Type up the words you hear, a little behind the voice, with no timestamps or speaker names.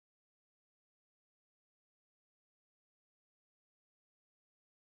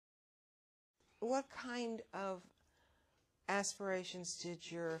what kind of aspirations did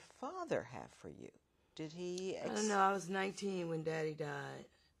your father have for you? Did he? I don't know. I was 19 when Daddy died,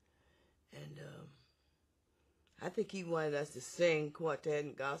 and I think he wanted us to sing quartet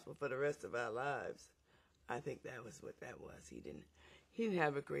and gospel for the rest of our lives. I think that was what that was. He didn't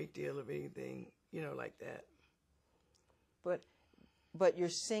have a great deal of anything, like that. But your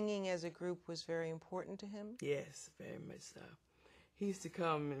singing as a group was very important to him? Yes, very much so. He used to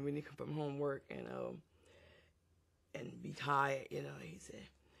come, and when he come from homework and be tired, he said,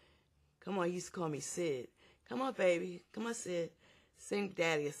 "Come on," he used to call me Sid. "Come on, baby. Come on, Sid. Sing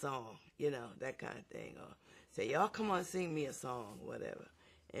Daddy a song," that kind of thing. Or say, "Y'all come on, sing me a song," whatever.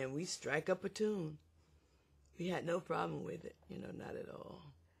 And we strike up a tune. We had no problem with it, not at all.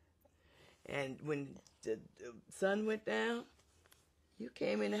 And when the sun went down, you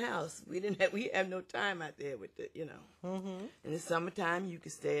came in the house. We have no time out there with the, Mm-hmm. In the summertime, you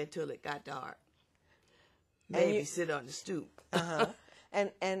could stay until it got dark. Maybe sit on the stoop. Uh-huh.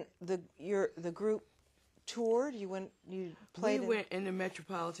 And the group toured. You played. We went in the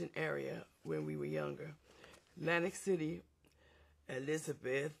metropolitan area when we were younger. Atlantic City,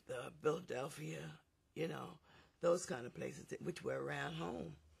 Elizabeth, Philadelphia, those kind of places which were around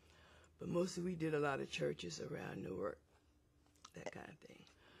home. But mostly we did a lot of churches around Newark, that kind of thing.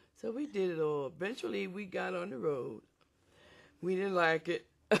 So we did it all. Eventually we got on the road. We didn't like it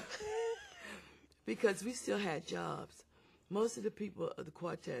because we still had jobs. Most of the people of the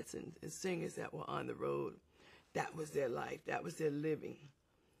quartets and singers that were on the road, that was their life. That was their living.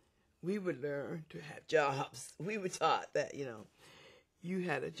 We would learn to have jobs. We were taught that, you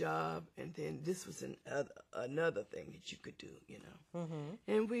had a job, and then this was another thing that you could do, Mm-hmm.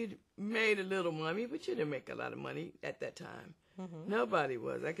 And we made a little money, but you didn't make a lot of money at that time. Mm-hmm. Nobody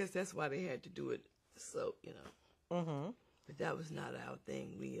was. I guess that's why they had to do it so, Mm-hmm. But that was not our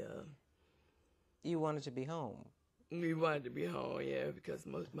thing. You wanted to be home. We wanted to be home, yeah, because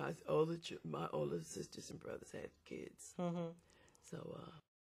my older sisters and brothers had kids. Mm-hmm. So